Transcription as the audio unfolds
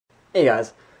Hey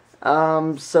guys,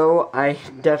 so I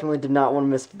definitely did not want to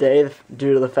miss today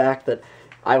due to the fact that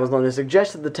I was the one who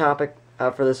suggested the topic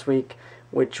for this week,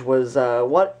 which was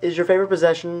what is your favorite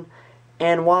possession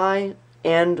and why,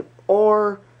 and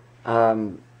or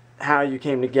how you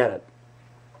came to get it.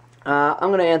 I'm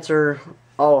going to answer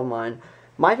all of mine.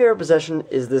 My favorite possession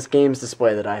is this games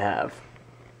display that I have.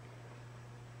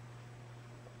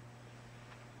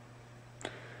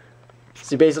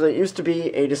 See, basically, it used to be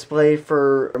a display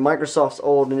for Microsoft's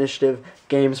old initiative,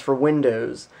 Games for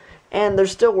Windows. And they're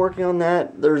still working on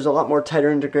that. There's a lot more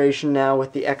tighter integration now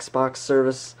with the Xbox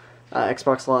service,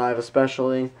 Xbox Live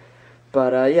especially.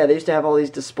 But yeah, they used to have all these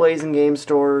displays in game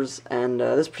stores, and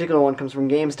this particular one comes from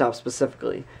GameStop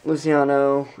specifically.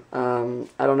 Luciano,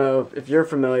 I don't know if you're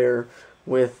familiar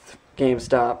with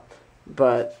GameStop,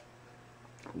 but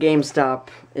GameStop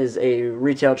is a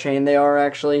retail chain. They are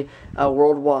actually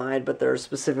worldwide, but they're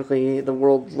specifically the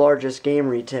world's largest game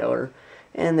retailer,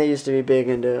 and they used to be big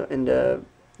into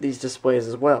these displays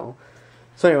as well.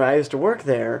 So anyway, I used to work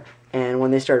there, and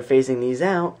when they started phasing these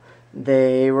out,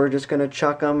 they were just going to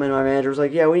chuck them, and my manager was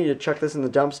like, yeah, we need to chuck this in the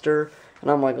dumpster. And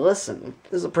I'm like, listen,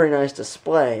 this is a pretty nice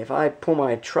display. If I pull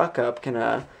my truck up, can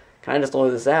I just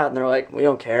load this out? And they're like, we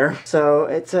don't care. So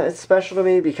it's special to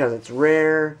me because it's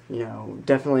rare. You know,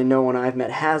 definitely no one I've met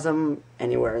has them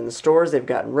anywhere in the stores. They've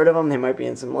gotten rid of them. They might be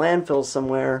in some landfills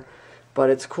somewhere. But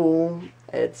it's cool.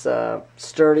 It's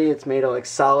sturdy. It's made of like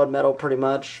solid metal pretty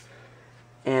much.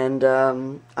 And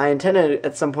I intended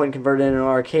at some point to convert it into an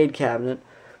arcade cabinet.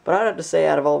 But I'd have to say,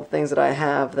 out of all the things that I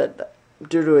have, that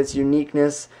due to its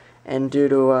uniqueness and due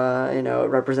to, you know, it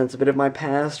represents a bit of my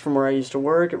past from where I used to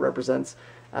work, it represents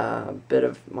a bit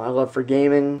of my love for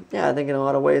gaming. Yeah, I think in a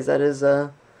lot of ways that is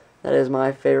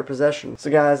my favorite possession.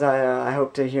 So guys, I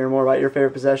hope to hear more about your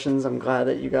favorite possessions. I'm glad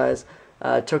that you guys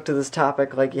took to this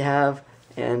topic like you have,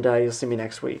 and you'll see me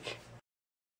next week.